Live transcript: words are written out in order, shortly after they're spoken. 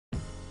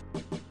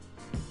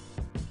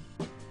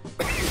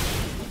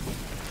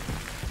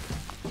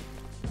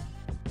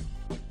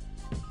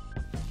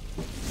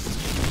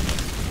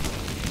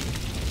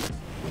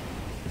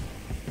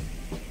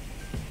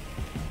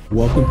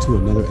welcome to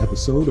another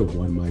episode of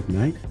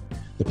OneMicNite,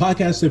 the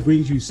podcast that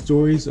brings you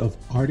stories of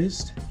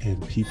artists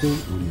and people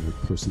on their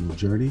personal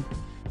journey,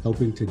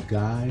 helping to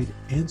guide,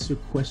 answer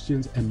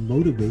questions, and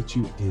motivate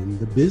you in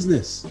the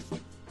business.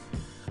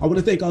 I want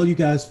to thank all you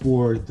guys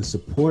for the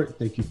support.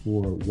 Thank you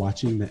for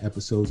watching the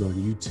episodes on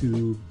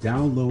YouTube,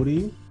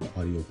 downloading the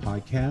audio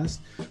podcast,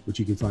 which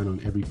you can find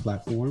on every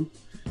platform.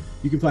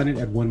 You can find it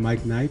at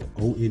OneMicNite,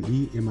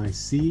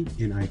 OneMicNite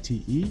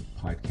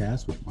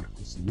podcast with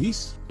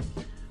MarcosLuis.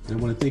 And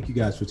I want to thank you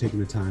guys for taking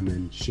the time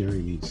and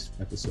sharing these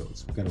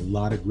episodes. We've got a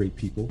lot of great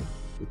people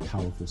with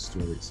powerful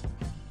stories.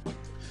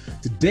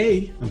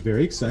 Today, I'm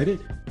very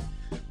excited.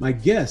 My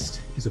guest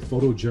is a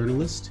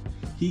photojournalist.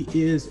 He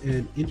is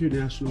an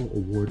international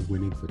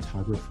award-winning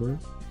photographer.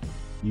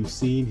 You've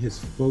seen his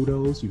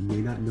photos. You may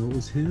not know it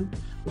was him,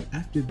 but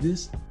after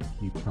this,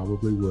 you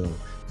probably will.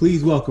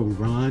 Please welcome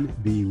Ron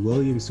B.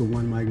 Williams to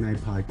OneMicNite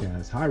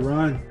podcast. Hi,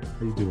 Ron.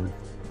 How you doing?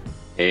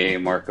 Hey,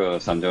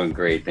 Marcos. I'm doing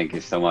great. Thank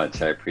you so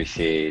much. I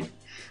appreciate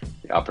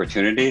the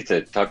opportunity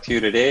to talk to you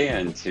today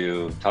and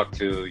to talk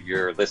to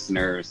your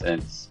listeners.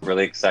 And it's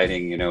really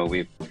exciting. You know,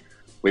 we've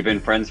been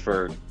friends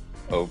for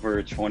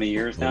over 20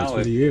 years now.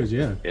 Over 20 years,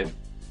 yeah.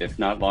 If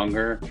not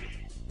longer.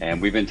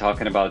 And we've been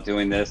talking about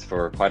doing this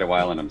for quite a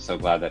while, and I'm so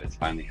glad that it's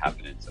finally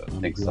happening. So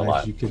thanks a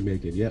lot. You can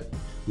make it. Yep.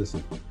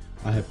 Listen,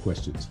 I have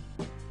questions.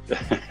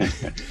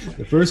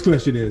 The first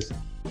question is,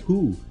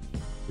 who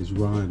is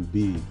Ron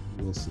B.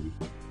 Wilson?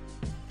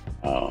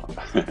 Oh,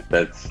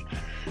 that's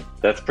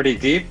pretty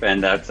deep,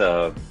 and that's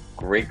a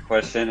great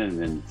question,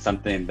 and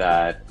something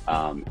that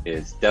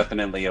is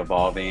definitely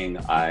evolving.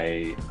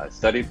 I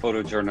studied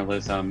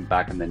photojournalism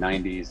back in the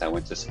 90s. I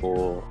went to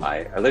school.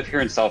 I live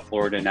here in South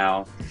Florida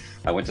now.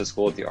 I went to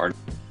school at the art.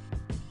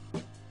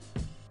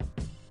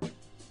 It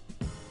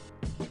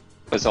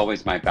was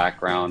always my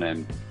background,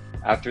 and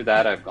after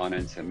that, I've gone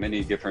into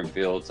many different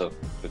fields of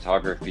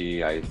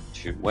photography. I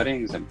shoot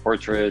weddings and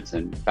portraits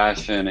and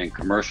fashion and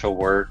commercial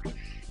work.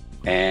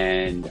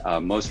 And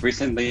most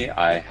recently,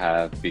 I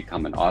have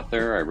become an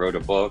author. I wrote a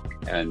book,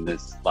 and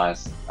this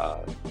last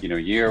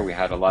year, we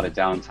had a lot of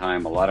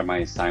downtime. A lot of my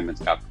assignments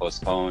got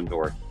postponed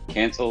or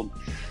canceled.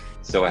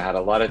 So I had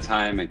a lot of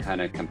time and kind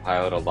of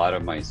compiled a lot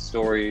of my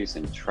stories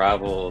and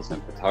travels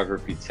and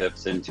photography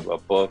tips into a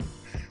book.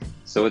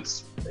 So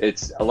it's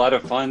a lot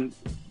of fun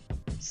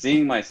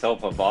seeing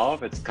myself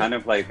evolve. It's kind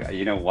of like,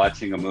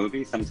 watching a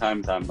movie.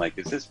 Sometimes I'm like,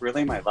 is this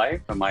really my life?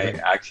 Am I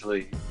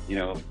actually,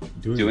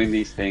 doing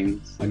these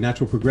things? A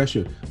natural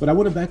progression. But I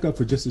want to back up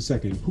for just a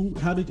second.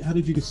 How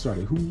did you get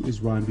started? Who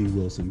is Ron B.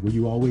 Wilson? Were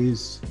you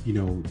always,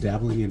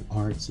 dabbling in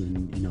arts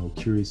and,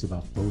 curious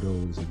about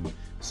photos and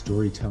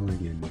storytelling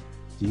and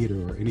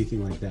theater or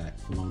anything like that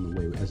along the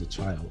way as a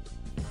child?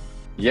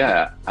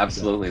 Yeah,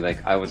 absolutely. Yeah.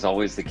 Like I was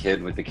always the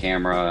kid with the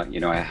camera.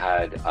 I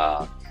had,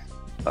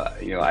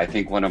 I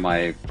think one of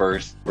my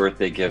first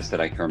birthday gifts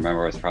that I can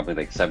remember was probably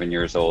like 7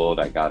 years old.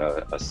 I got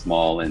a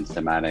small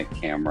Instamatic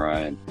camera,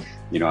 and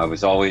I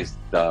was always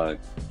the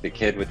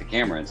kid with the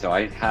camera. And so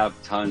I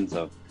have tons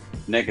of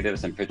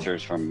negatives and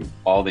pictures from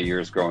all the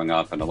years growing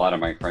up, and a lot of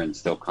my friends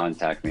still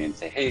contact me and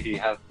say, hey, do you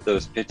have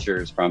those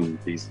pictures from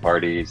these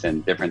parties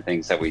and different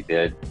things that we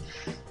did?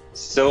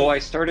 So I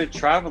started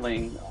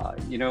traveling,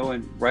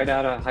 and right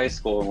out of high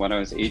school, when I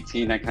was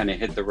 18, I kind of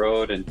hit the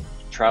road and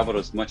traveled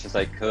as much as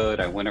I could.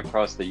 I went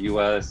across the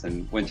US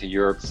and went to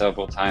Europe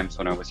several times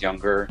when I was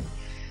younger.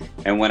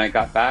 And when I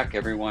got back,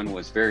 everyone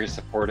was very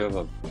supportive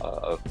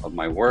of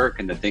my work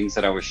and the things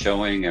that I was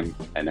showing.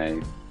 And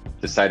I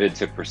decided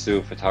to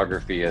pursue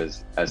photography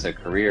as a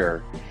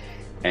career.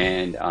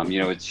 And,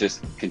 it's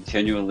just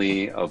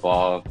continually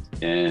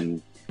evolved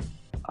in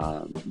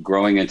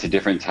growing into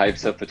different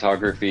types of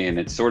photography, and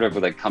it's sort of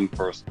like come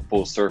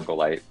full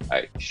circle. I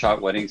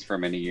shot weddings for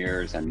many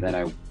years, and then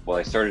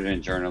I started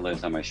in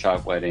journalism. I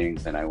shot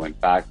weddings, and I went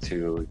back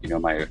to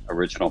my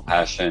original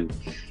passion,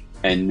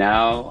 and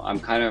now I'm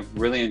kind of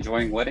really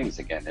enjoying weddings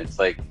again. It's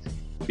like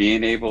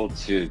being able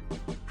to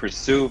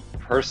pursue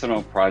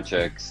personal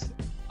projects,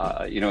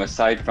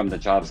 aside from the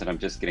jobs that I'm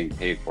just getting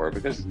paid for,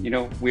 because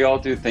we all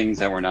do things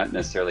that we're not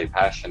necessarily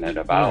passionate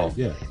about. Right,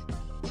 yeah.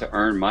 To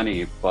earn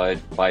money, but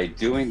by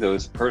doing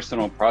those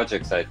personal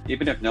projects that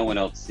even if no one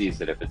else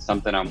sees it, if it's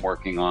something I'm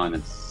working on,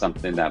 it's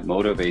something that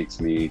motivates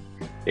me,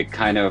 it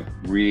kind of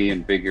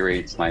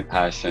reinvigorates my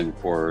passion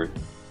for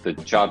the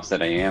jobs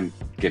that I am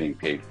getting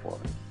paid for.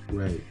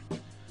 Right.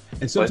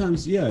 And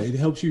sometimes, it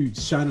helps you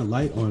shine a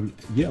light on,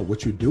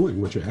 what you're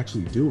doing, what you're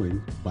actually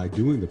doing by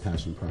doing the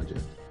passion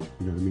project.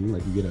 You know what I mean?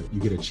 Like you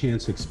get a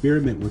chance to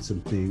experiment with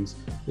some things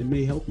that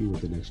may help you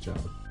with the next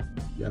job.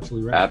 You're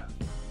absolutely right.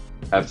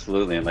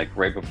 Absolutely. And like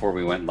right before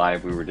we went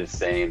live, we were just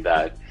saying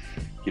that,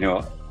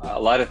 a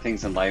lot of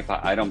things in life,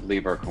 I don't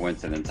believe are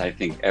coincidence. I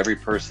think every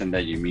person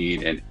that you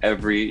meet and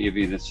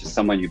even it's just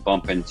someone you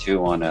bump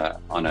into on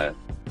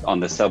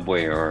the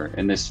subway or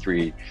in the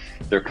street,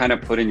 they're kind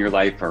of put in your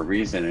life for a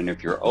reason. And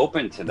if you're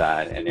open to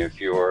that, and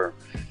if you're,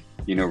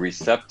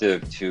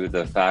 receptive to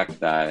the fact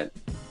that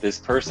this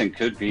person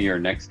could be your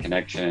next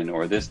connection,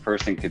 or this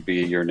person could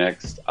be your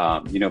next,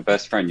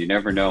 best friend. You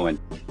never know. And,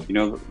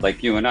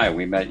 like you and I,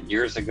 we met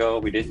years ago.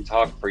 We didn't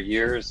talk for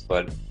years,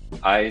 but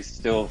I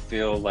still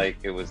feel like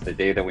it was the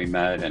day that we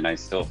met, and I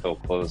still feel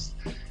close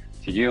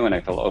to you, and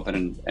I feel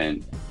open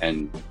and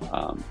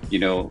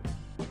connected.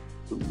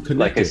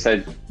 Like I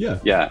said,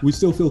 yeah, we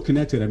still feel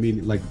connected. I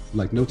mean,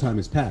 like no time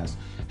has passed.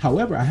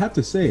 However, I have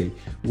to say,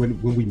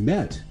 when we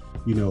met,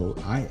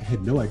 I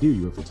had no idea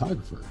you were a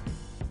photographer.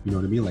 You know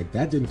what I mean? Like,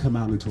 that didn't come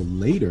out until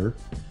later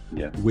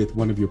with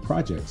one of your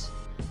projects.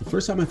 The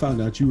first time I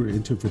found out you were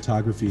into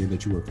photography and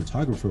that you were a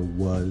photographer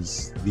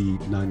was the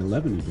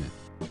 9/11 event,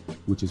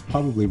 which is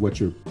probably what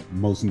you're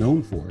most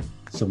known for,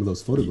 some of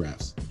those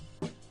photographs.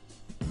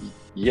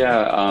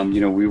 Yeah,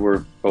 we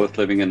were both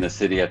living in the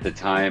city at the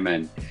time,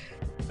 and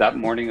that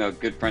morning, a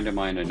good friend of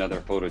mine, another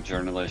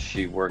photojournalist,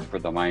 she worked for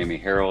the Miami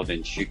Herald,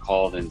 and she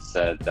called and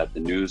said that the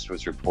news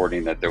was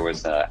reporting that there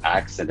was an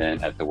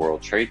accident at the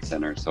World Trade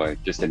Center. So I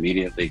just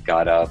immediately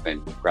got up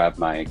and grabbed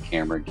my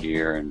camera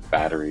gear and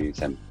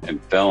batteries and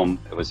film.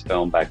 It was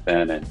film back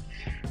then, and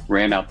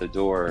ran out the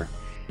door,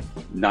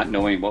 not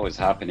knowing what was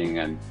happening.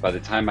 And by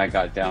the time I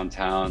got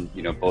downtown,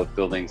 both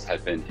buildings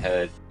had been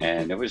hit,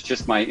 and it was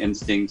just my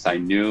instincts. I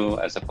knew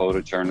as a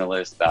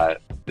photojournalist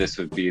that this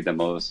would be the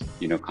most,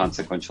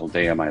 consequential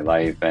day of my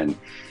life. And,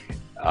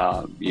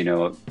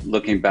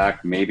 looking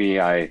back, maybe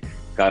I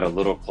got a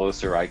little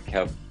closer. I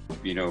kept,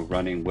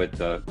 running with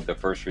the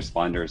first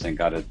responders and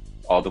got it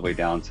all the way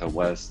down to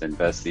West and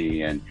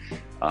Bessie, and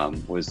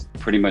was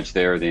pretty much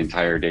there the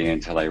entire day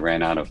until I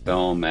ran out of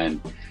film. And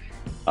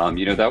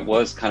that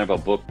was kind of a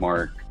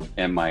bookmark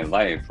in my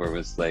life, where it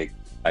was like,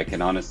 I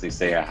can honestly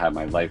say I had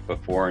my life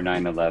before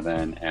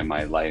 9/11 and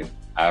my life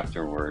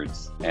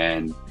afterwards.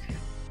 And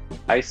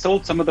I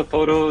sold some of the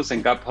photos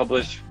and got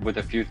published with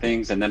a few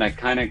things, and then I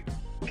kind of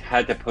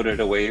had to put it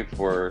away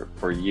for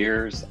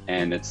years.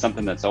 And it's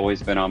something that's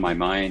always been on my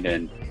mind.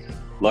 And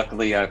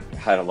luckily, I've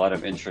had a lot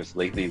of interest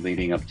lately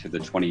leading up to the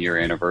 20-year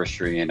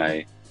anniversary, and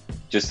I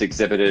just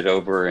exhibited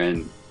over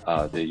in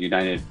the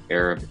United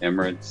Arab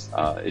Emirates.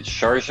 It's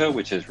Sharjah,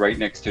 which is right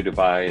next to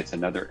Dubai. It's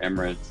another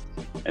Emirates,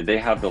 and they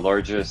have the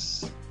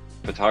largest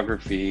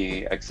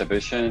photography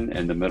exhibition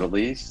in the Middle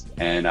East.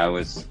 And I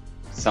was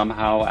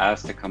somehow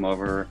asked to come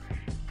over,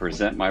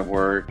 present my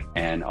work,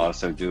 and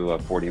also do a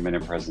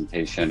 40-minute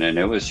presentation. And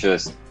it was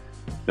just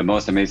the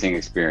most amazing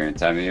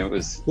experience. I mean, it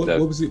was.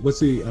 What's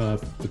the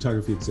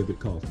photography exhibit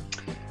called?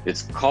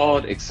 It's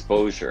called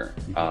Exposure.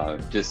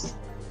 Just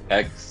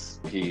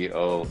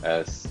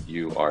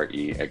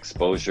XPOSURE,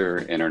 Exposure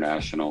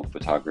International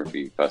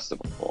Photography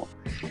Festival.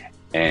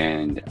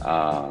 And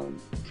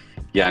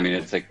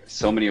it's like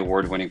so many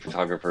award-winning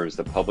photographers.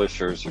 The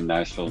publishers from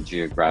National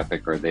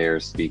Geographic are there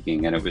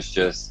speaking, and it was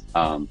just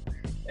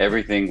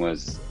everything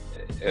was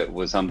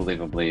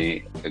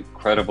unbelievably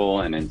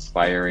incredible and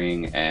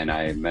inspiring. And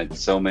I met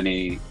so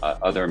many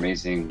other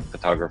amazing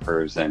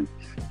photographers and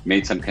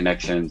made some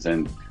connections.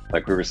 And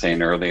like we were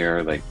saying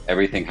earlier, like,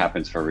 everything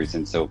happens for a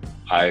reason. So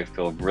I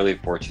feel really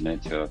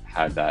fortunate to have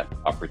had that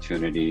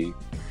opportunity.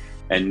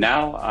 And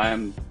now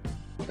I'm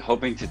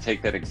hoping to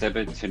take that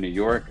exhibit to New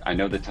York. I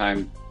know the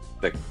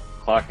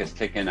clock is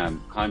ticking.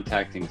 I'm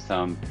contacting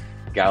some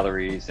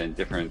galleries and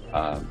different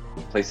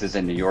places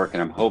in New York,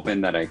 and I'm hoping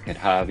that I could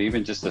have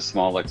even just a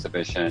small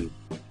exhibition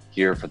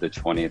here for the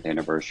 20th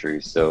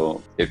anniversary.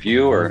 So if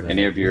you or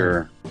any of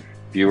your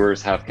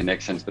viewers have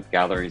connections with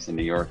galleries in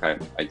New York,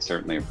 I'd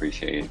certainly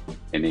appreciate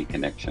any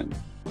connection.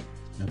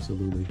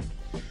 Absolutely.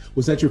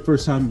 Was that your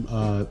first time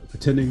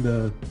attending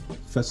the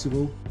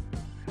festival,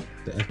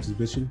 the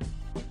exhibition?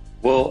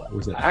 Well,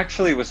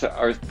 actually, it was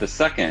the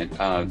second.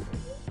 A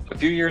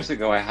few years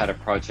ago, I had a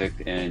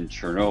project in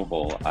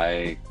Chernobyl.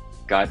 I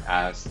got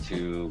asked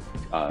to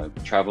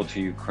travel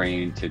to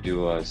Ukraine to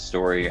do a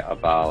story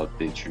about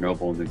the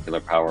Chernobyl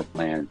nuclear power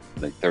plant,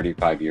 like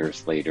 35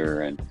 years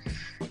later. And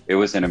it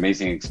was an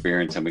amazing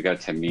experience. And we got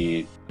to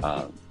meet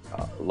a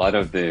lot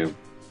of the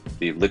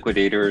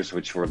liquidators,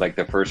 which were like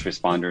the first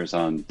responders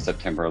on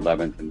September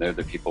 11th. And they're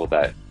the people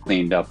that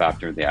cleaned up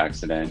after the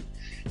accident.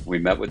 We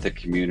met with the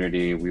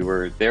community. We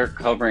were there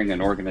covering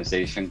an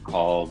organization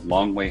called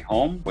Long Way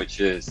Home, which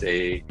is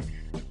a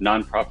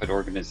nonprofit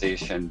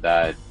organization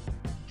that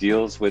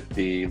deals with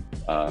the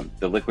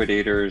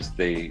liquidators.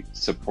 They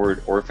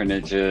support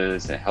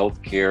orphanages and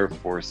health care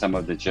for some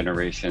of the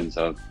generations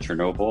of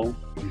Chernobyl.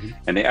 Mm-hmm.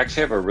 And they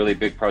actually have a really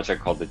big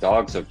project called the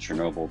Dogs of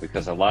Chernobyl,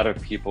 because a lot of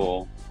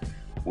people,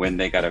 when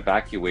they got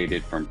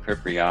evacuated from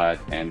Pripyat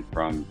and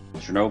from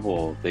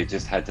Chernobyl, they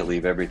just had to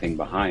leave everything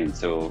behind.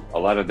 So a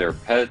lot of their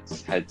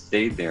pets had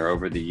stayed there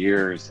over the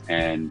years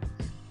and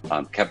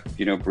kept,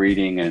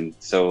 breeding. And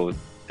so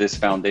this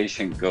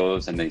foundation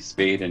goes and they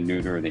spade and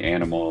neuter the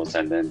animals,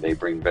 and then they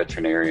bring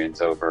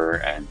veterinarians over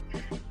and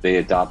they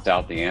adopt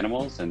out the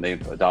animals, and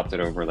they've adopted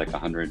over like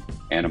 100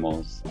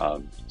 animals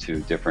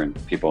to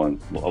different people. And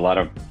a lot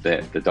of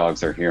the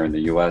dogs are here in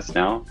the US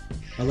now.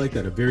 I like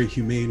that, a very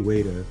humane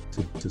way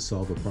to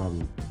solve a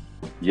problem.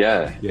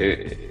 Yeah.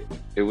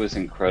 It was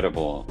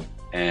incredible.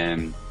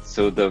 And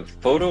so the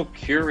photo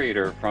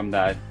curator from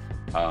that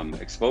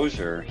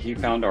exposure, he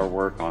found our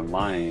work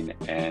online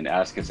and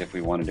asked us if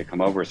we wanted to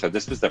come over. So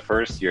this was the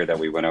first year that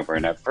we went over.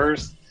 And at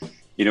first,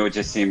 you know, it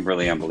just seemed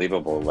really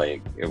unbelievable.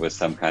 Like it was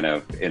some kind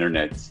of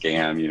internet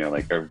scam, you know,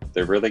 like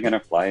they're really going to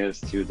fly us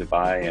to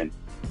Dubai. And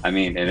I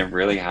mean, and it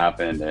really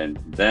happened. And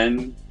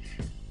then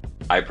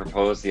I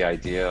proposed the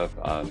idea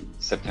of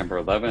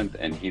September 11th,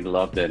 and he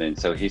loved it. And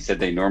so he said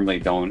they normally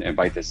don't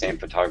invite the same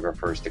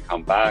photographers to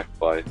come back,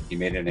 but he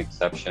made an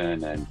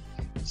exception. And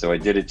so I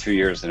did it 2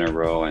 years in a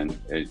row, and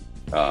it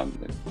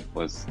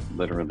was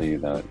literally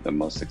the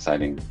most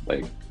exciting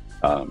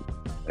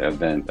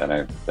event that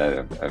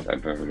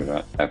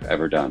I've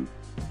ever done.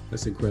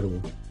 That's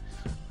incredible.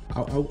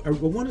 I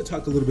want to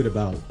talk a little bit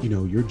about, you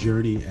know, your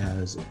journey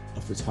as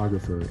a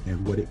photographer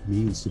and what it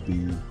means to be,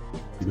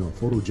 you know, a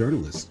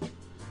photojournalist.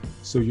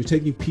 So you're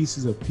taking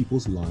pieces of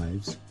people's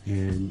lives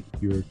and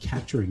you're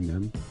capturing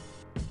them,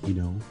 you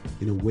know,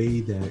 in a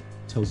way that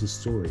tells a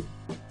story.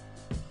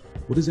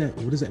 What does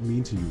that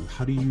mean to you?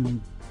 How do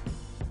you,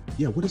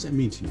 what does that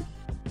mean to you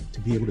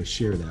to be able to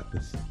share that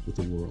with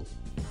the world?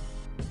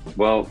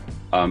 Well,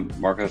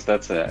 Marcos,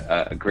 that's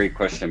a great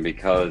question,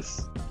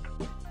 because,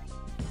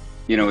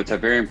 you know, it's a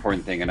very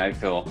important thing, and I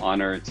feel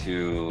honored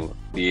to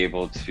be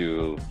able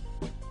to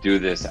do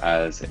this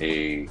as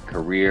a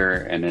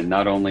career. And then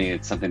not only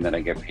it's something that I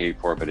get paid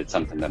for, but it's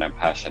something that I'm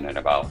passionate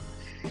about.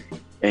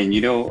 And,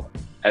 you know,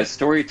 as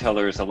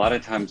storytellers, a lot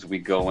of times we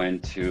go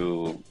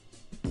into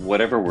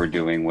whatever we're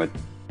doing with,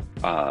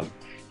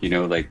 you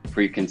know, like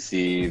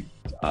preconceived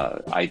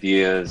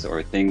ideas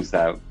or things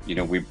that, you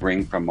know, we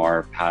bring from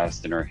our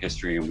past and our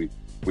history, and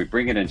we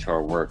bring it into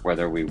our work,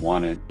 whether we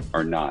want it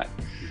or not.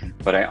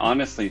 But I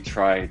honestly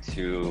try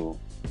to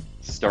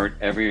start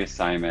every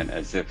assignment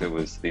as if it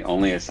was the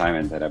only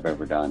assignment that I've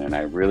ever done. And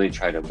I really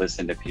try to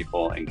listen to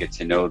people and get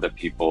to know the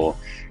people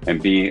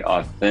and be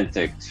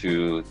authentic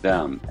to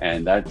them.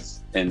 And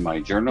that's in my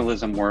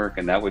journalism work,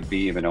 and that would be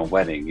even a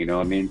wedding, you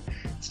know, I mean,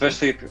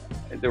 especially if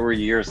there were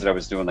years that I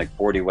was doing like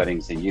 40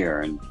 weddings a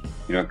year, and,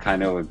 you know, it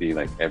kind of would be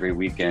like every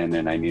weekend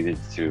and I needed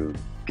to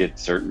get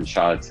certain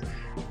shots.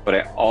 But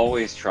I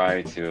always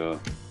try to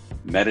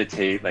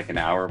meditate like an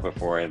hour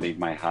before I leave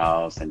my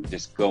house and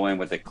just go in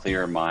with a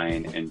clear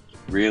mind and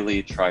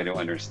really try to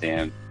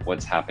understand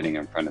what's happening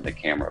in front of the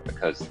camera,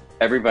 because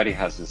everybody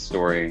has a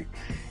story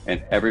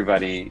and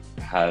everybody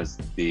has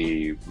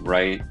the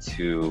right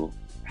to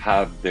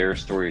have their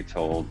story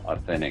told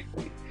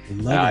authentically.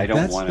 I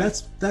don't want to.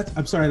 That's.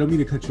 I'm sorry, I don't mean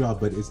to cut you off,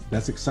 but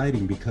that's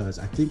exciting, because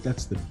I think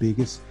that's the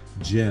biggest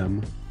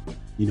gem,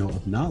 you know,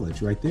 of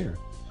knowledge right there.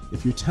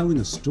 If you're telling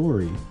a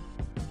story,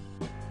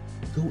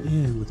 go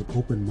in with an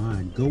open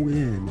mind. Go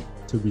in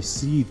to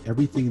receive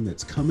everything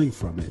that's coming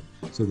from it,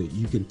 so that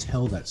you can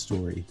tell that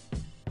story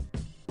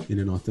in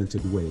an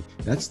authentic way.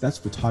 That's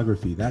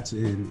photography. That's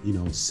in, you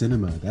know,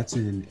 cinema. That's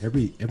in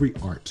every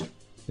art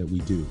that we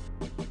do.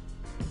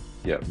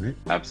 Yeah, right?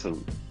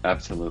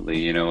 Absolutely.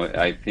 You know,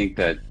 I think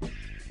that,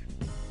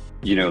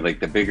 you know, like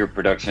the bigger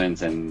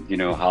productions and, you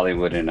know,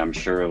 Hollywood, and I'm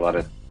sure a lot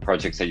of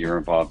projects that you're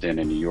involved in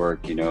New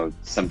York, you know,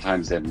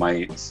 sometimes it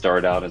might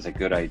start out as a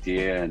good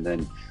idea, and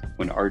then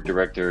when art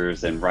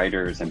directors and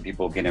writers and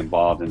people get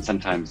involved, and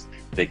sometimes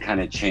they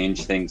kind of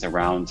change things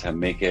around to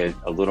make it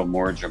a little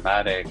more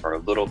dramatic or a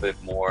little bit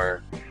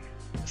more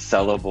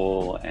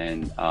sellable.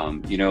 And,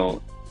 you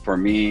know, for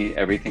me,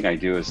 everything I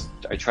do is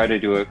I try to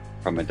do it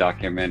from a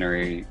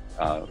documentary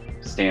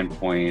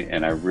standpoint,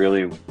 and I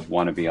really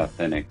want to be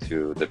authentic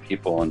to the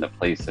people and the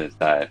places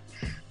that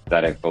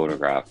I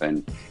photograph.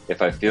 And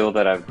if I feel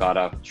that I've got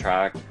off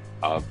track,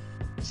 I'll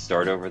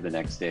start over the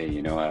next day.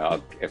 You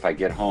know, if I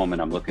get home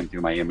and I'm looking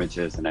through my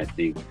images and I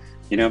think,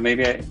 you know,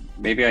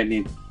 maybe I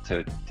need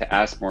to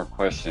ask more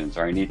questions,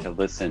 or I need to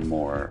listen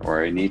more,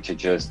 or I need to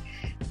just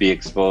be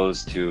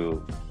exposed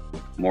to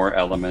more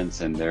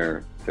elements and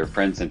their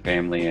friends and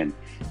family, and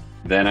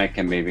then I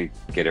can maybe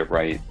get it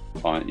right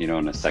on, you know,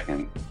 in a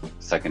second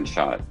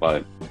shot.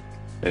 But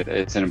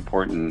it's an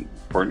important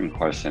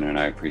question, and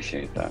I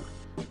appreciate that.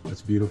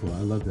 That's beautiful. I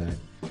love that,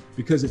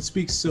 because it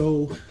speaks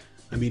so,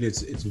 I mean,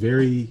 it's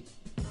very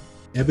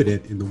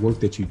evident in the work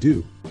that you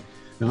do.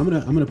 Now I'm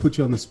gonna put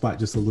you on the spot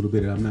just a little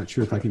bit. I'm not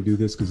sure if I can do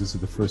this, because this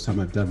is the first time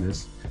I've done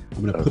this.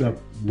 I'm gonna put up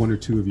one or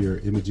two of your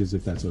images,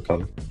 if that's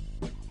okay.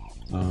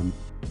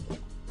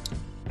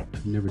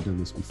 I've never done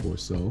this before,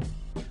 so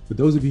for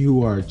those of you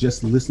who are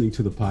just listening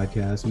to the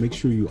podcast, make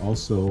sure you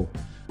also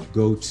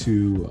go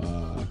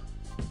to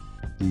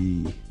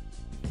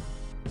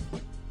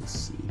let's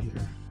see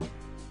here.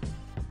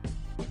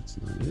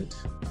 That's not it.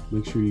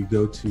 Make sure you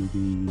go to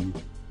the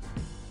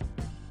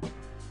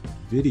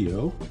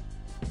video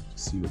to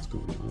see what's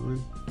going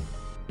on.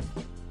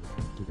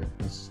 Okay,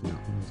 that's not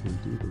what I was going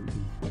to do, but we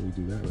can probably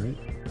do that, right?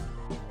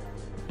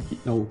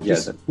 No,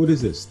 what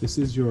is this? This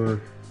is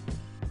your...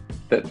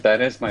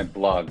 That is my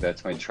blog.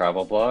 That's my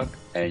travel blog.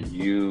 And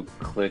you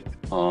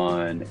clicked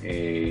on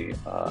a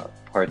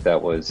part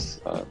that was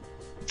a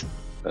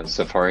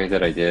safari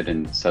that I did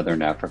in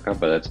Southern Africa,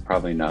 but that's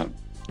probably not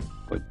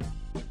what...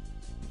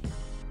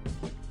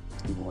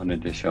 you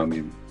wanted to show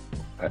me,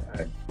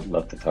 I'd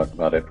love to talk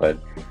about it, but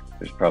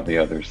there's probably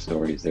other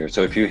stories there.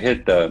 So if you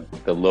hit the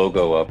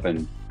logo up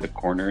in the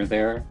corner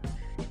there,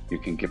 you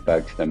can get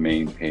back to the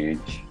main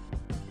page.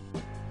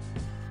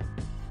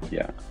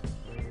 Yeah.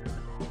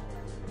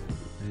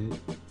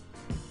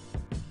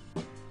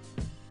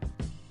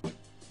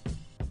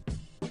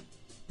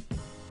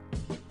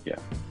 Yeah.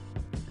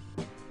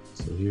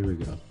 So here we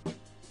go.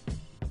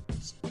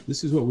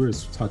 This is what we were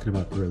talking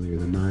about earlier,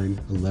 the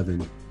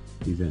 9/11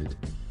 event.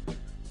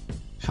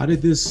 How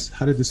did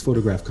this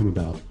photograph come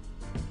about?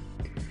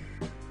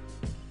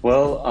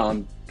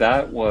 Well,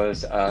 that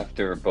was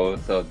after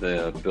both of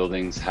the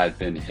buildings had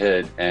been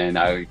hit, and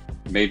I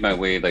made my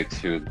way like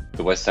to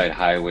the West Side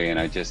Highway, and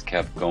I just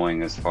kept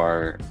going as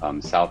far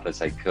south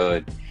as I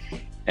could.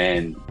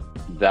 And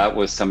that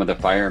was some of the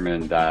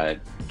firemen that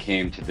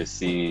came to the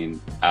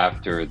scene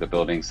after the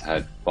buildings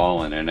had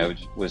fallen. And it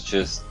was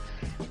just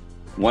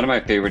one of my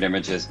favorite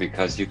images,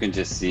 because you can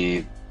just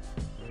see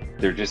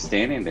they're just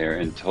standing there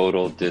in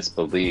total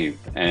disbelief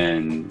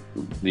and,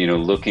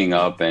 looking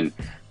up. And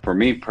for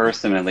me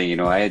personally,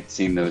 I had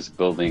seen those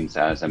buildings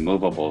as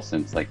immovable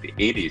since like the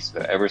 80s,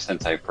 but ever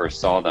since I first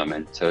saw them,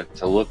 and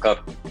to look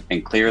up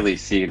and clearly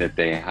see that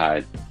they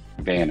had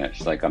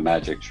vanished like a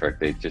magic trick,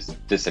 they just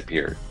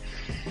disappeared.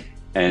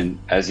 And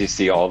as you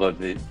see all of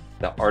the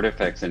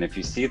artifacts, and if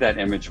you see that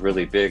image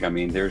really big, I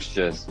mean, there's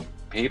just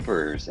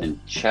papers and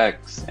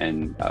checks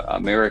and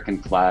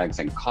American flags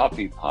and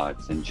coffee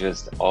pots and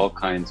just all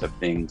kinds of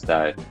things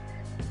that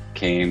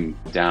came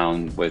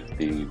down with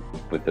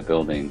the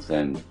buildings.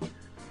 And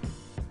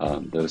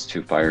those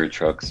two fire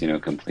trucks,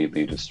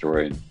 completely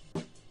destroyed.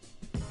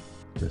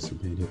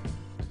 Decimated.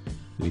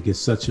 And it gets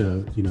such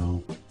a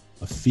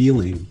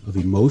feeling of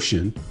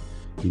emotion.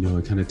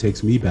 It kind of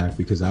takes me back,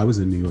 because I was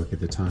in New York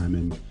at the time,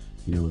 and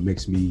it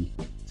makes me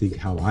think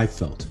how I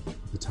felt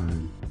at the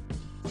time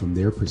from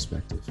their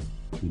perspective.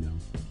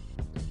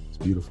 It's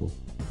beautiful.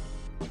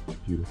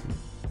 Beautiful.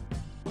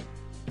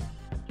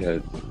 Yeah.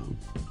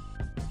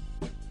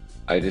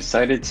 I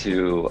decided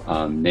to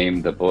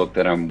name the book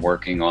that I'm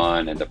working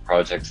on and the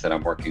projects that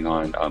I'm working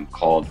on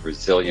called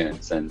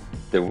Resilience. And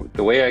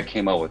the way I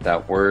came up with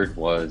that word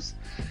was,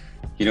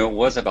 it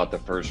was about the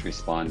first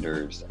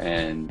responders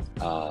and,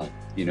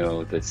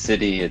 the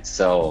city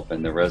itself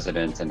and the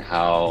residents and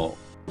how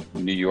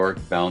New York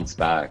bounced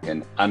back.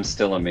 And I'm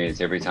still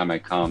amazed every time I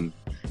come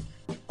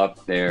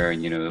up there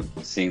and,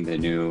 seeing the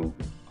new,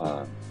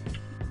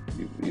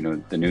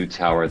 the new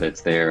tower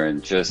that's there,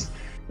 and just,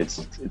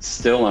 it's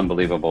still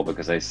unbelievable,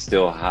 because I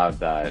still have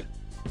that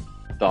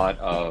thought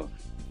of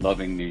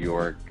loving New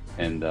York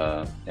in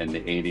the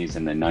 80s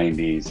and the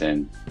 90s,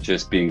 and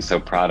just being so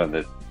proud of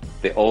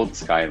the old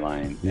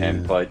skyline. Yeah.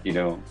 But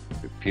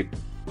people,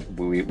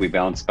 we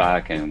bounced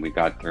back and we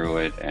got through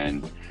it,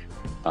 and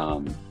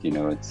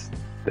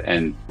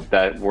and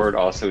that word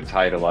also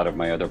tied a lot of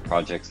my other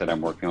projects that I'm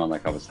working on,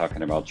 like I was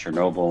talking about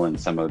Chernobyl and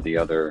some of the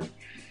other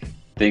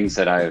things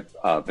that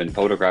I've been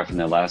photographing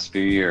the last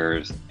few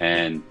years.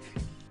 And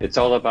it's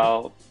all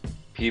about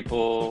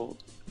people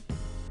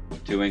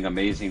doing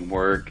amazing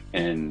work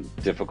in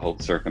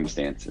difficult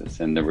circumstances,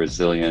 and the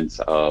resilience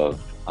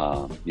of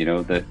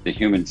the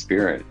human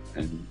spirit.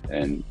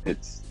 And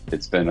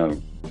it's been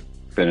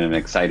an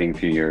exciting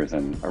few years,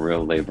 and a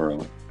real labor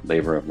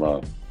of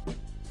love.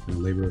 A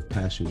labor of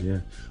passion, yeah.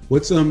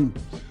 What's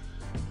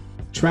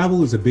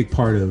travel is a big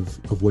part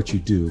of what you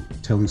do,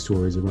 telling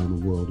stories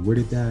around the world. Where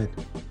did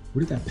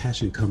that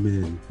passion come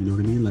in? You know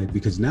what I mean? Like,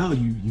 because now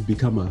you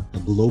become a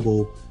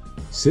global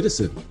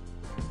citizen.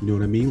 You know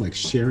what I mean? Like,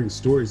 sharing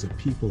stories of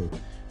people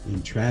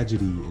in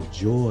tragedy and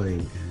joy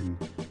and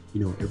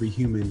every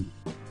human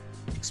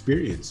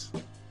experience.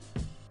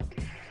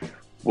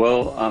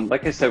 Well,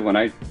 like I said, when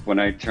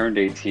I turned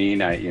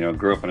 18, I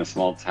grew up in a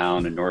small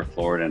town in North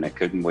Florida, and I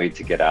couldn't wait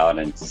to get out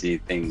and see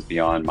things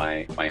beyond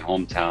my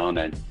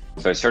hometown. And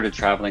so I started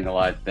traveling a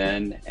lot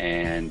then,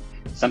 and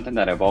something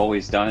that I've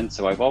always done.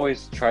 So I've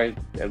always tried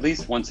at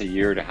least once a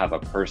year to have a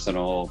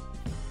personal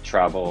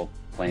travel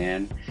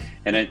plan.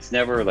 And it's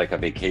never like a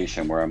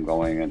vacation where I'm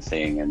going and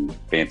staying in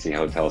fancy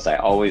hotels. I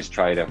always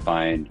try to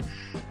find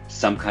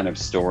some kind of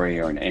story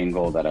or an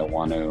angle that I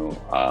want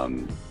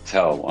to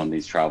tell on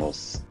these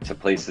travels to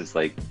places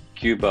like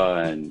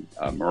Cuba and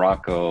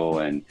Morocco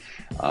and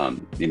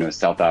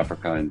South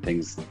Africa and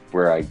things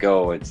where I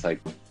go. It's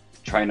like,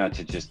 try not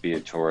to just be a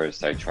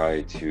tourist. I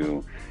try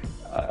to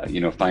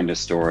find a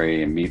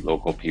story and meet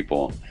local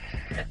people.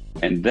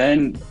 And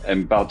then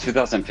in about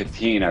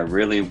 2015, I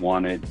really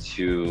wanted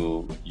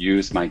to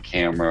use my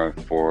camera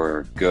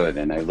for good.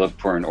 And I looked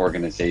for an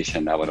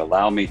organization that would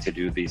allow me to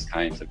do these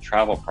kinds of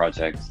travel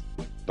projects,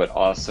 but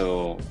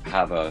also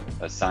have a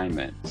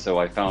assignment. So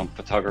I found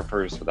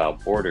Photographers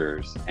Without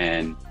Borders,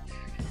 and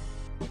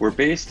we're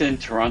based in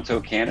Toronto,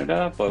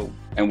 Canada,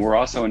 and we're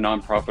also a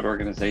nonprofit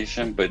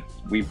organization, but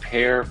we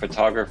pair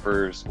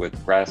photographers with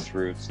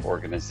grassroots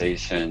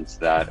organizations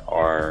that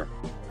are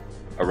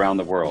around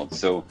the world.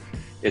 So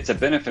it's a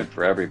benefit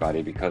for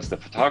everybody, because the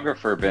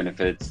photographer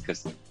benefits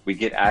because we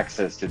get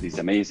access to these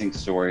amazing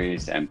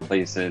stories and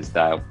places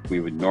that we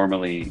would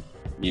normally,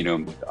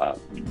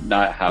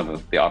 not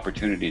have the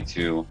opportunity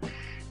to.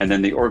 And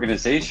then the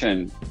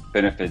organization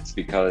benefits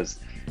because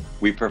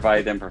we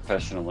provide them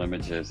professional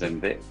images,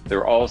 and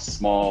they're all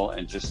small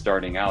and just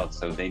starting out.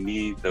 So they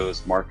need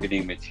those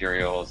marketing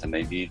materials, and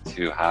they need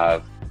to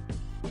have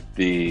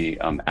the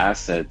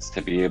assets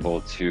to be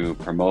able to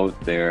promote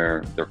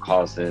their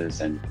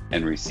causes and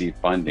receive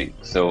funding.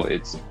 So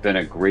it's been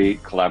a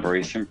great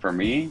collaboration for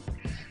me.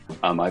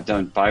 I've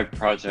done 5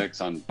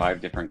 projects on 5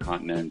 different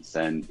continents,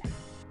 and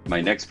my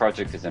next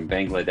project is in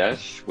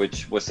Bangladesh,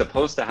 which was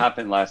supposed to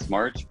happen last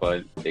March,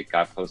 but it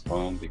got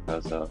postponed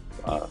because of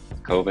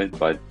COVID.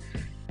 But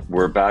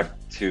we're back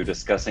to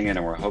discussing it,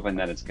 and we're hoping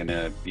that it's going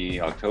to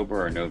be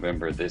October or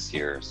November this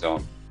year.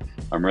 So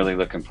I'm really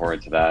looking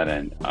forward to that,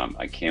 and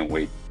I can't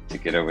wait to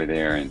get over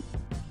there and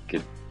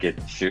get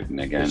shooting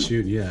again.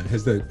 Yeah.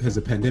 Has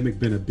the pandemic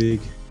been a big,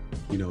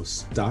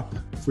 stop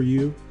for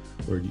you,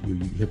 or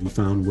have you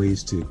found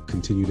ways to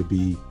continue to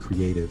be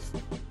creative?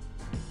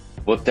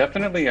 Well,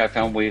 definitely I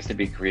found ways to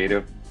be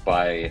creative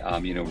by,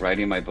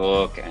 writing my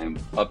book and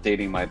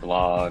updating my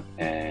blog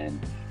and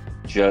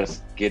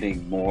just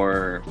getting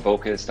more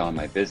focused on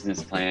my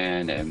business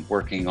plan and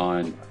working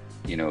on,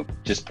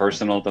 just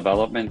personal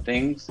development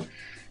things.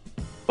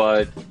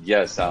 But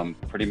yes,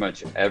 pretty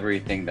much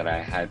everything that I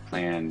had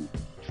planned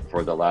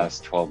for the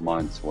last 12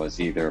 months was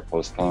either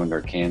postponed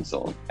or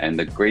canceled. And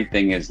the great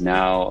thing is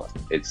now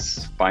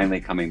it's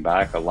finally coming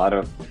back. A lot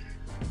of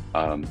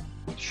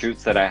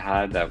shoots that I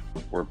had that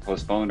were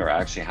postponed are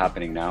actually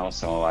happening now.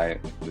 So I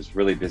was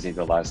really busy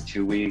the last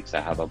 2 weeks.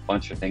 I have a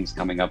bunch of things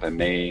coming up in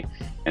May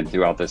and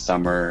throughout the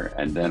summer.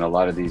 And then a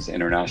lot of these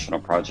international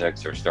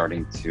projects are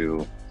starting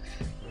to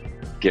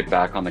get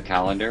back on the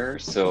calendar.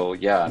 So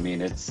yeah, I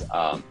mean,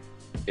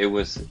 it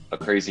was a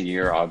crazy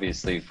year,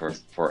 obviously,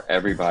 for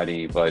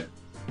everybody, but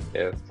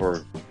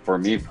for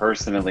me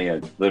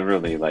personally,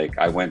 literally, like,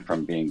 I went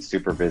from being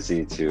super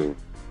busy to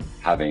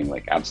having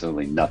like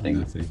absolutely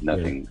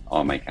nothing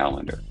on my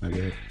calendar.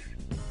 Okay.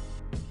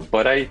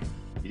 But I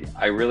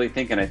really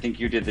think, and I think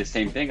you did the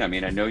same thing. I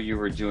mean, I know you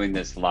were doing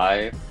this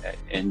live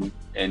in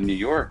New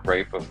York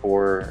right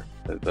before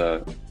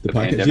the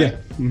pandemic. Yeah.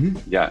 Mm-hmm.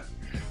 Yeah.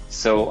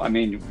 So, I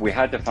mean, we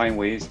had to find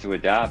ways to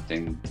adapt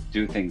and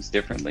do things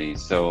differently.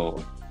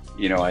 So,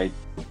 I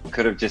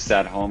could have just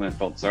sat home and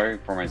felt sorry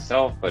for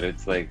myself, but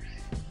it's like,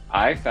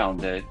 I found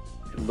that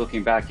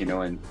looking back,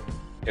 and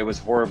it was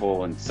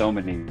horrible in so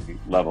many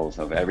levels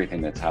of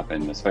everything that's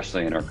happened,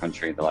 especially in our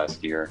country the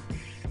last year.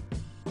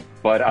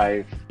 But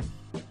I've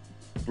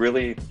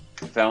really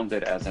found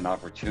it as an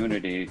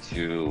opportunity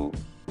to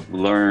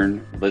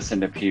learn,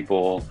 listen to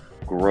people,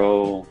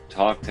 grow,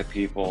 talk to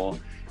people,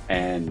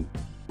 and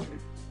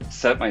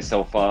set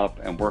myself up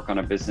and work on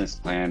a business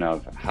plan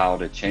of how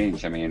to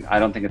change. I mean, I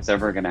don't think it's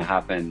ever going to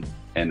happen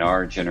in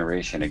our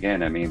generation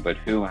again. I mean, but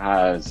who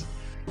has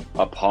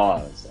a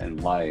pause in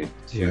life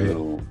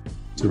to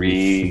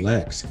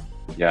reflect?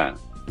 Yeah.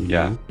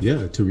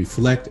 To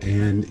reflect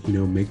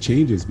and, make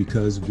changes,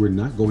 because we're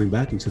not going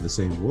back into the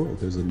same world.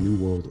 There's a new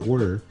world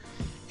order.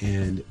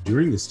 And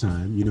during this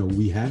time,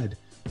 we had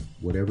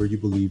whatever you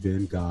believe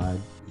in, God,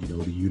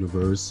 the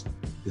universe,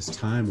 this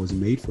time was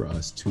made for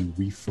us to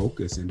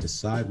refocus and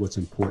decide what's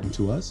important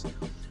to us,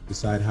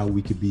 decide how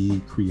we could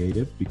be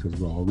creative, because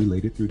we're all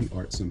related through the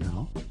art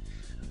somehow,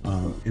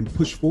 and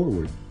push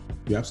forward.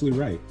 You're absolutely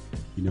right.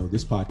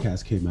 This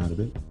podcast came out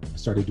of it. I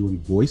started doing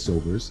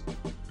voiceovers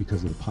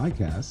because of the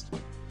podcast.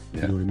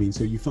 Yeah. You know what I mean?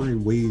 So you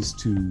find ways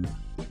to,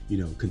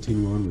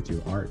 continue on with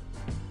your art.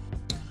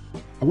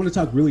 I want to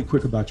talk really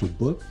quick about your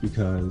book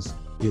because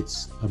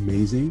it's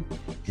amazing.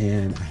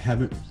 And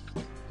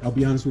I'll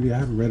be honest with you, I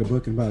haven't read a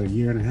book in about 1.5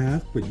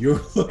 years, but your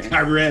book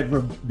I read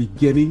from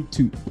beginning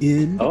to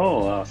end.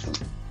 Oh, awesome.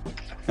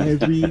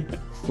 Every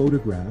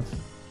photograph,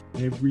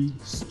 every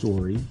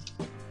story.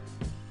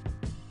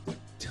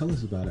 Tell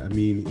us about it. I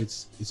mean,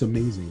 it's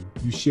amazing.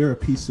 You share a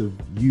piece of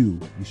you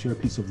share a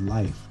piece of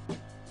life.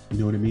 You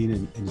know what I mean?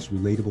 And it's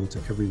relatable to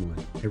everyone.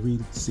 Every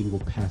single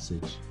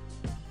passage,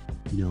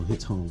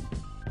 hits home.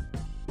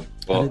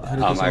 Well, how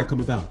did this all come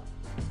about?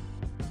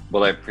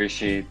 Well, I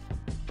appreciate,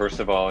 first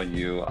of all,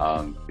 you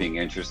being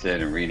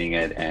interested in reading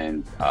it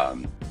and,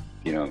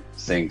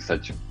 saying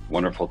such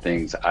wonderful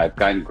things. I've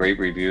gotten great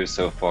reviews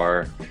so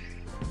far.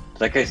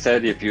 Like I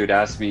said, if you had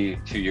asked me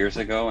 2 years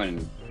ago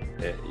and,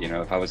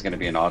 if I was going to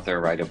be an author,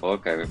 write a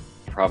book, I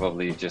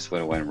probably just would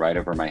have went right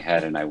over my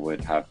head and I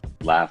would have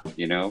laughed,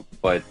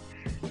 But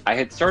I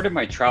had started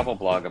my travel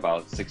blog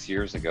about 6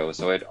 years ago.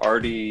 So I'd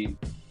already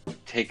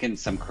taken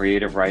some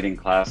creative writing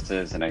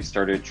classes, and I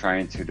started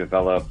trying to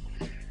develop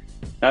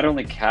not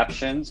only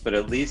captions, but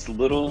at least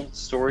little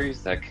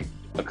stories that could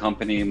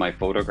accompany my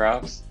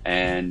photographs.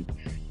 And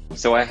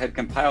so I had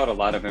compiled a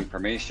lot of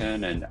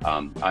information, and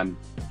I'm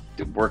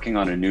working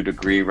on a new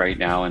degree right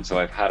now. And so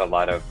I've had a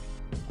lot of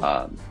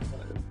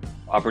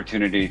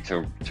opportunity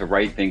to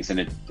write things,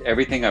 and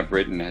everything I've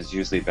written has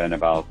usually been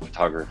about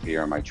photography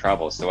or my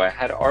travels. So I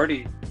had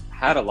already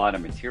had a lot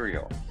of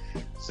material.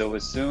 So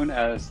as soon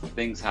as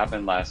things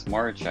happened last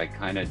March, I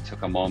kind of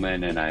took a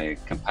moment and I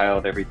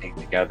compiled everything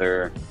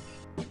together.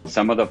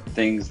 Some of the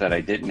things that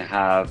I didn't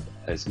have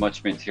as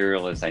much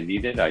material as I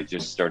needed, I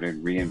just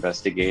started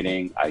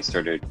reinvestigating. I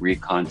started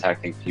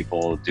recontacting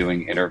people,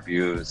 doing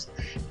interviews,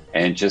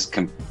 and just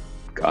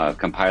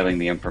compiling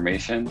the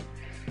information.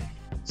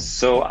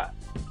 So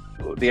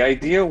the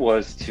idea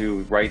was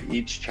to write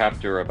each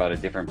chapter about a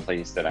different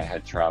place that I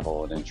had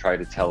traveled and try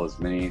to tell as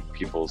many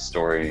people's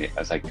story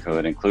as I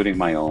could, including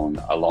my own,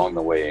 along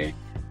the way.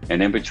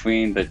 And in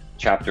between the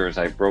chapters,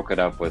 I broke it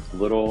up with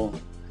little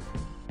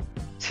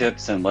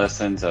tips and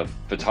lessons of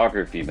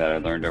photography that I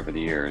learned over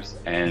the years.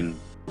 And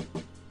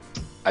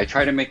I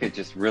try to make it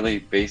just really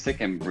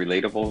basic and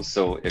relatable.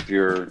 So if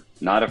you're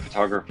not a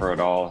photographer at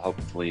all,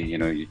 hopefully,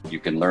 you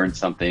can learn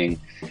something.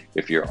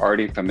 If you're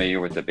already familiar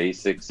with the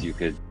basics, you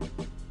could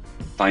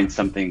find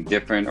something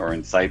different or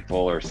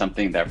insightful, or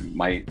something that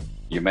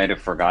you might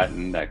have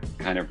forgotten that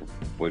kind of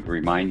would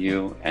remind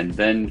you. And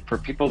then for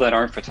people that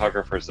aren't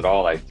photographers at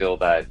all, I feel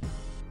that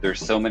there's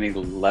so many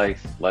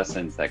life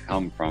lessons that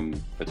come from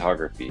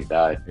photography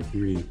that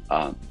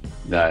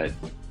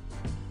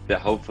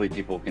that hopefully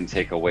people can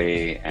take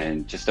away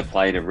and just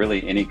apply to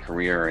really any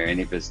career or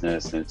any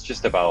business. And it's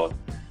just about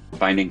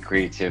finding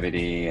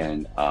creativity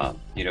and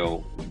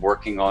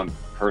working on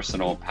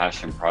personal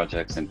passion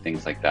projects and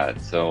things like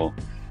that. So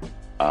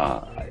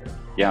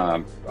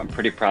I'm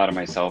pretty proud of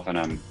myself, and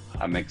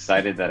I'm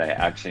excited that I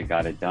actually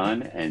got it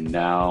done. And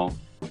now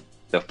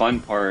the fun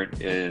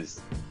part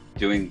is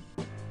doing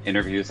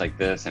interviews like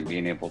this and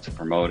being able to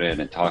promote it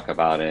and talk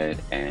about it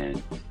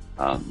and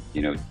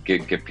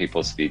give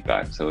people's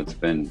feedback. So it's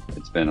been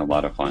a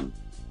lot of fun.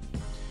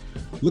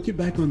 Looking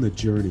back on the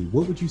journey,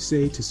 what would you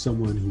say to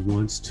someone who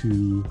wants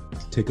to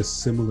take a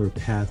similar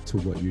path to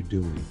what you're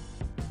doing?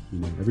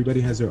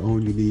 Everybody has their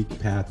own unique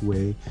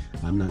pathway.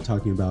 I'm not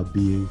talking about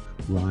being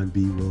Ron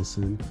B.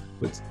 Wilson,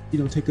 but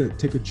take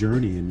a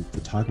journey in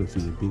photography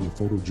and being a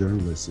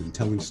photojournalist and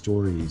telling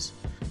stories.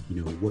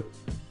 What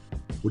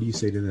do you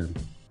say to them?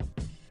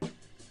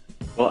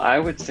 Well, I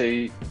would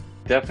say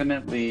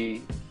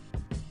definitely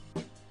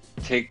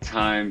take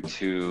time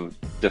to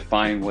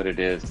define what it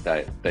is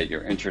that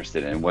you're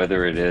interested in,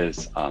 whether it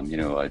is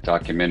a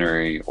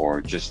documentary or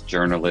just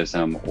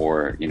journalism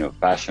or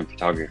fashion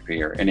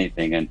photography or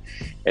anything,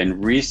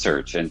 and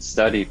research and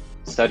study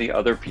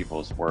other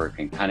people's work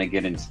and kind of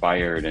get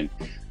inspired. And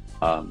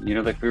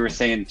like we were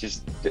saying,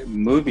 just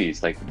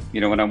movies, like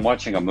when I'm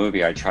watching a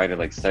movie, I try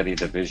to study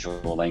the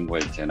visual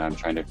language, and I'm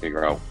trying to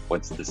figure out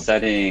what's the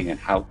setting and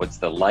what's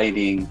the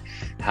lighting,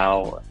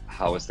 how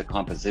is the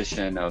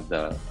composition of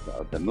the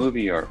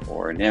movie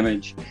or an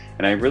image.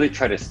 And I really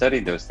try to study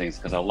those things,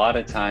 because a lot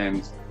of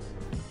times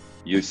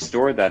you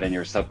store that in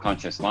your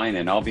subconscious mind,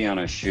 and I'll be on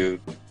a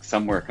shoot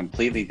somewhere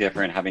completely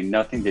different, having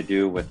nothing to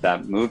do with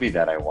that movie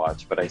that I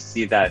watched, but I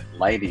see that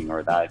lighting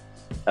or that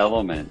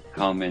element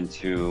come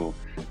into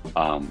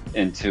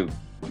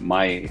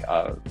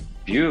my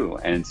view,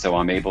 and so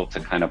I'm able to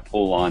kind of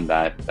pull on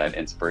that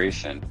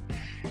inspiration.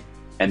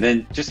 And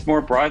then just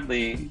more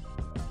broadly,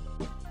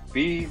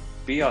 be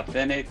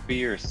authentic, be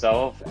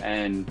yourself,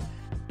 and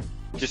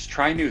just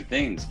try new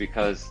things,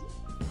 because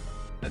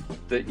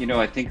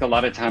I think a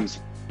lot of times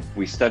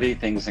we study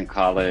things in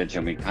college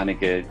and we kind of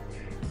get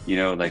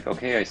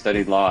okay, I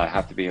studied law, I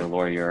have to be a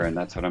lawyer, and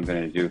that's what I'm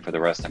going to do for the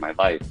rest of my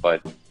life.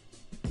 But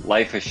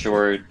life is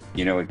short,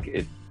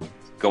 it's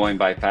going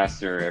by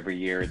faster every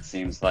year, it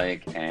seems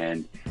like.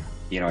 And,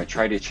 I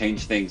try to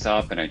change things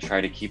up, and I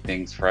try to keep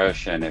things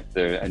fresh. And if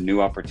a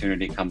new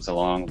opportunity comes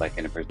along,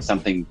 and if it's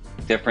something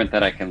different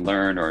that I can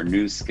learn or a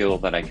new skill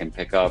that I can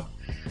pick up.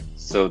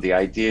 So the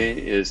idea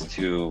is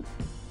to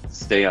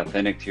stay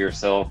authentic to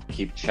yourself,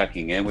 keep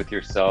checking in with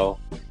yourself.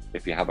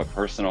 If you have a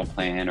personal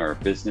plan or a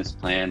business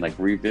plan,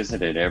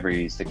 revisit it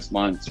every 6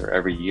 months or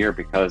every year,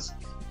 because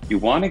you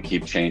want to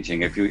keep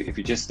changing. If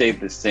you just stay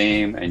the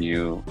same and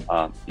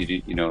if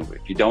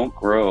you don't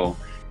grow,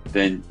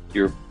 then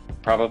you're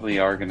probably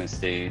are going to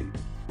stay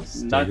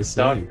not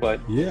stuck, but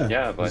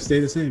but stay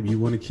the same. You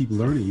want to keep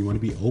learning. You want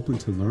to be open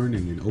to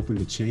learning and open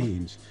to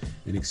change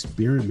and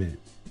experiment.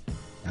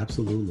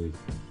 Absolutely.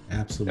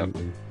 Yep.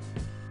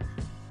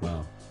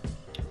 Wow.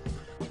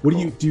 What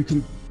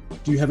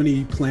do you have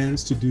any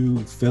plans to do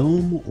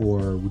film,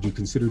 or would you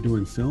consider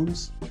doing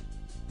films?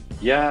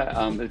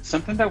 Yeah, it's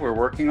something that we're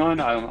working on.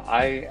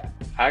 I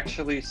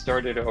actually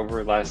started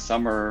over last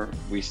summer.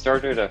 We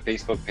started a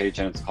Facebook page,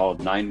 and it's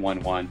called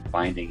 911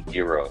 Finding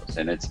Heroes.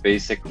 And it's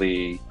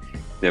basically,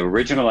 the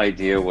original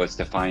idea was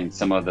to find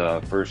some of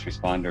the first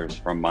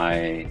responders from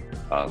my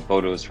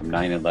photos from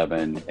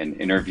 9/11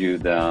 and interview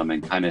them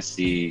and kind of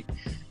see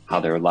how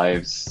their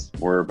lives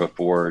were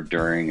before,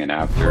 during, and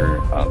after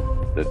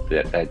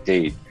that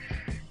date.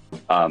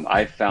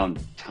 I found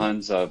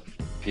tons of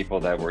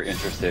people that were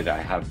interested.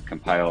 I have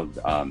compiled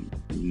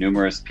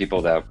numerous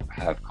people that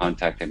have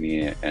contacted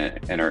me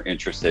and are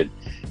interested.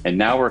 And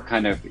now we're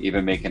kind of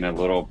even making it a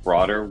little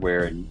broader,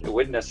 where it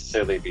wouldn't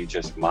necessarily be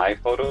just my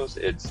photos.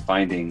 It's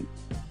finding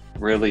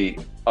really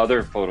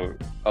other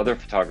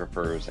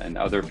photographers and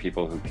other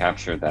people who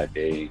captured that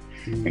day,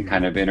 and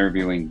kind of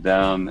interviewing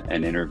them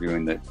and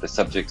interviewing the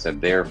subjects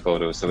of their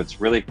photos. So it's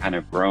really kind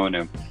of grown,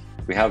 and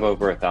we have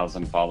over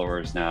 1,000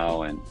 followers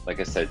now, and like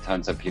I said,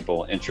 tons of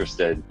people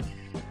interested.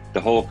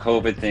 The whole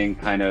COVID thing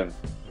kind of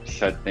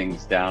shut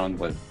things down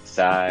with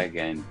SAG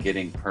and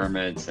getting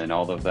permits and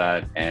all of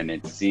that, and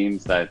it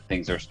seems that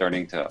things are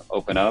starting to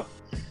open up.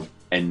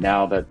 And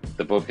now that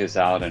the book is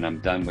out and I'm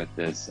done with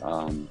this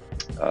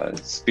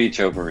speech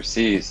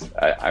overseas,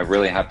 I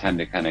really have time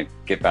to kind of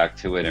get back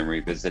to it and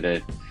revisit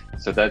it.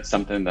 So that's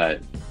something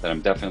that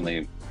I'm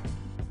definitely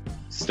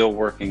still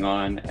working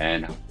on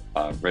and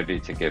ready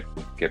to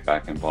get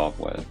back involved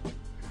with.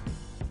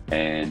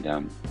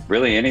 And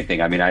really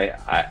anything. I mean,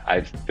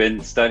 I've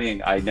been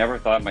studying. I never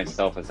thought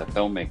myself as a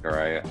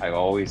filmmaker. I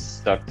always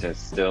stuck to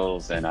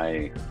stills, and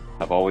I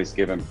have always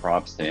given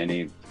props to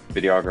any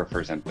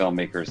videographers and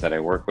filmmakers that I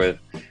work with.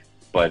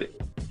 But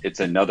it's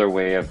another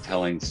way of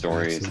telling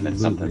stories. Absolutely. And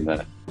it's something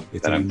that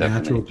I'm definitely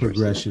natural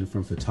progression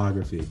from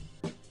photography.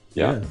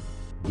 Yeah.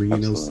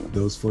 Bringing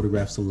those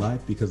photographs to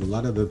life, because a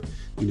lot of the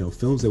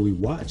films that we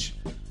watch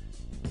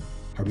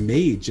are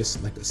made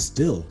just like a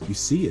still. You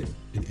see it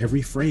in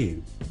every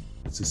frame.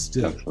 It's a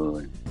still.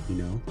 Absolutely.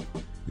 And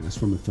that's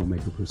from a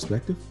filmmaker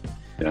perspective.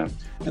 Yeah.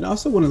 And I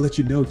also want to let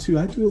you know too,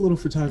 I do a little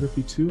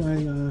photography too.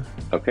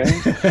 Okay.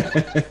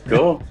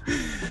 Cool.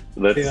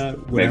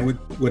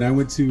 When I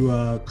went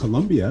to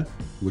Colombia,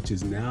 which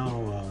is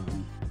now,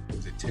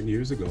 was it 10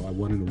 years ago, I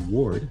won an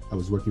award. I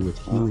was working with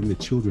Healing the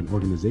Children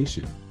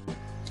organization.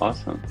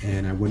 Awesome.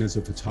 And I went as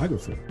a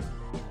photographer,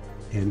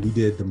 and we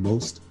did the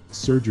most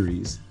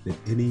surgeries that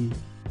any,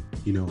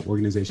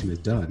 organization has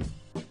done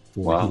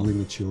for healing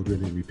the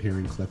children and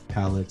repairing cleft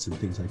palates and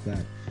things like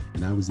that.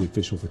 And I was the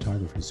official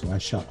photographer, so I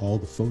shot all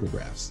the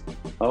photographs.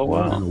 Oh,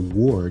 wow. I won an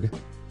award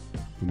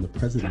from the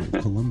president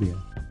of Colombia.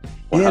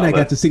 Wow, and I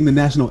got to sing the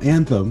national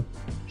anthem.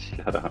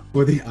 Shut up.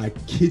 I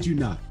kid you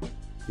not,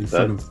 in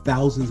front of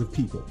thousands of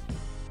people.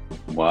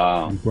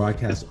 Wow. And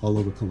broadcast all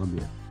over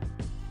Colombia.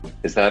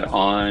 Is that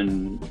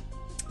online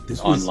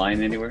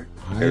anywhere?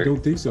 I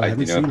don't think so. I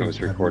haven't seen it.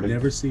 Was recorded? I've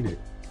never seen it.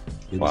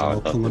 It was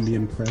all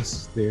Colombian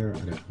press there.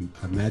 I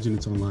imagine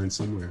it's online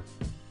somewhere.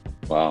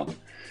 Wow.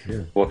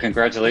 Yeah. Well,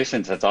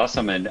 congratulations. That's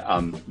awesome. And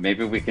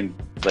maybe we can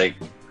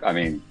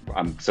I'm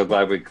so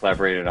glad we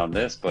collaborated on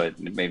this, but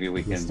maybe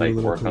we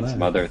can work on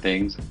some other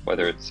things,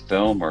 whether it's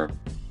film or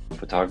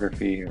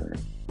photography or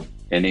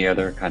any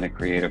other kind of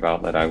creative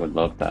outlet. I would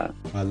love that.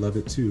 I love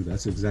it too.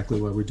 That's exactly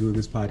why we're doing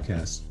this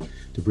podcast,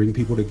 to bring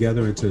people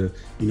together and to,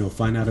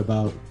 find out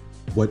about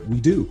what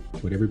we do,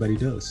 what everybody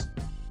does.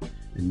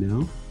 And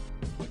now,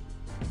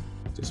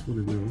 just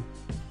want to know.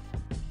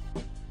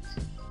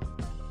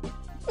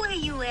 Where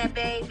you at,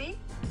 baby?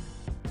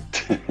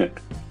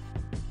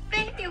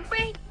 Baby,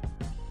 wait.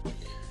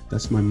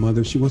 That's my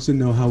mother. She wants to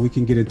know how we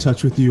can get in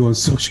touch with you on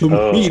social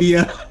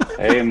media.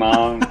 Hey,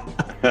 Mom.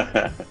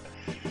 Let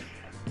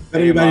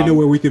everybody know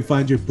where we can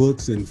find your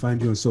books and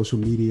find you on social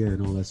media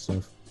and all that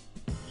stuff.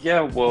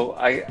 Yeah, well,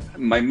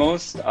 my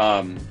most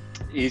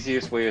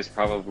easiest way is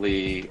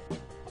probably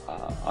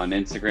on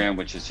Instagram,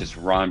 which is just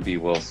Ron B.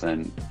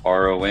 Wilson,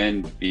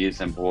 RON, B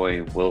as in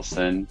boy,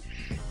 Wilson.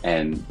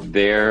 And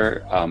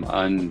there,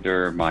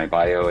 under my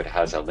bio, it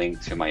has a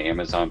link to my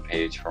Amazon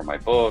page for my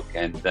book,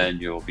 and then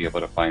you'll be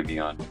able to find me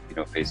on,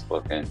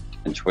 Facebook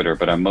and Twitter.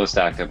 But I'm most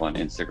active on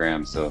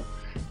Instagram, so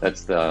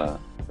that's the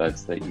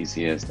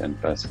easiest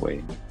and best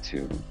way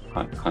to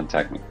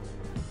contact me.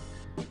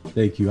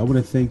 Thank you. I want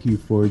to thank you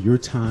for your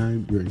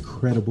time. You're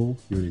incredible.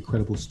 You're an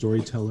incredible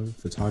storyteller,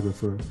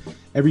 photographer.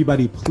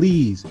 Everybody,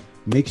 please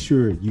make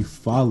sure you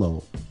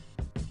follow,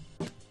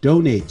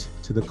 donate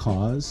to the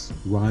cause,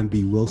 Ron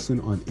B.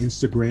 Wilson on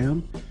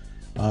Instagram.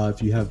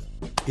 If you have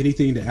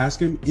anything to ask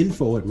him,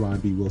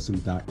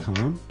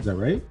 info@ronbwilson.com. Is that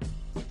right?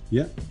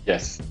 Yeah.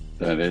 Yes,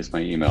 that is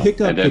my email.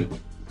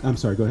 I'm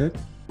sorry, go ahead.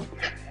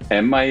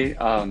 And my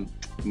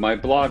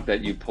blog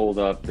that you pulled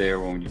up there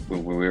when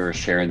we were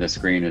sharing the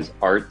screen is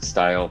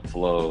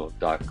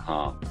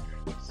artstyleflow.com.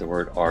 It's the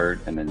word art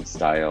and then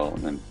style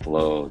and then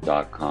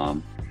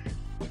flow.com.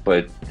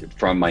 But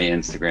from my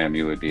Instagram,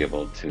 you would be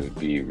able to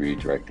be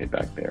redirected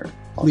back there.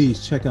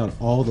 Please check out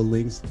all the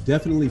links.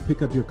 Definitely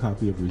pick up your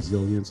copy of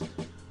Resilience.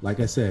 Like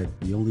I said,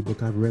 the only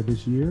book I've read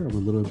this year, I'm a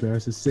little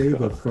embarrassed to say,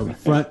 but from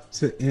front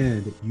to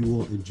end, you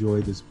will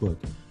enjoy this book.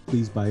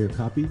 Please buy your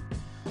copy.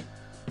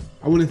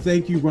 I want to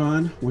thank you,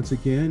 Ron, once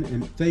again,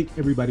 and thank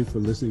everybody for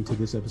listening to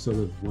this episode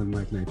of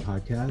OneMicNite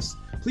podcast.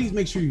 Please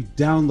make sure you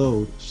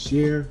download,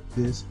 share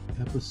this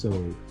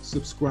episode,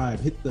 subscribe,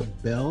 hit the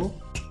bell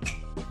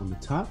on the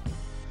top,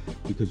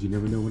 because you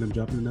never know when I'm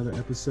dropping another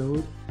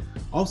episode.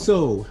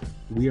 Also,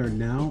 we are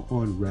now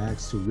on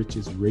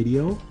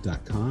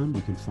ragstorichesradio.com.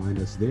 You can find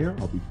us there.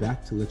 I'll be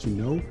back to let you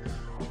know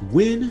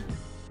when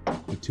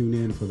to tune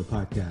in for the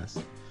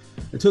podcast.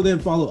 Until then,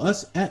 follow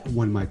us at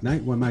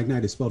OneMicNite.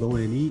 OneMicNite is spelled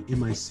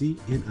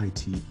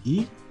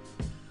ONEMICNITE.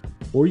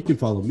 Or you can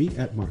follow me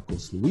at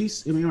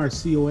MarcosLuis,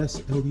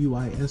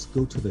 MarcosLuis.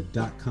 Go to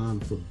the .com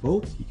for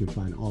both. You can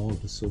find all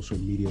of the social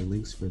media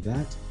links for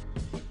that.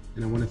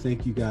 And I want to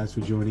thank you guys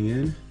for joining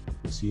in.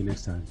 We'll see you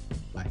next time.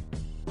 Bye.